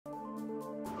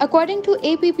According to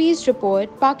APP's report,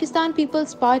 Pakistan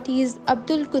People's Party's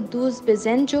Abdul Quddus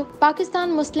Bizenjo,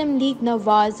 Pakistan Muslim League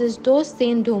Nawaz's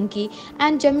Dostain Domki,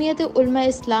 and Jamiat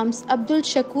Ulema-i-Islam's Abdul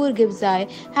Shakoor Ghibzai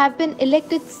have been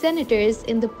elected senators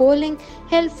in the polling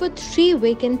held for 3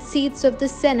 vacant seats of the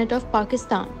Senate of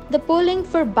Pakistan. The polling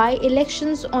for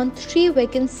by-elections on 3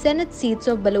 vacant Senate seats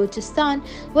of Balochistan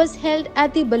was held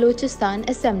at the Balochistan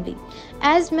Assembly.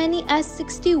 As many as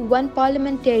 61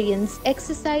 parliamentarians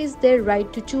exercised their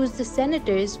right to choose the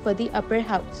senators for the upper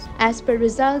house. As per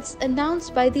results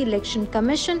announced by the Election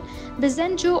Commission,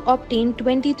 Bizenjo obtained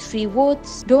 23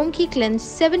 votes, Domki clinched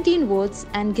 17 votes,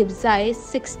 and Ghibzai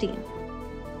 16.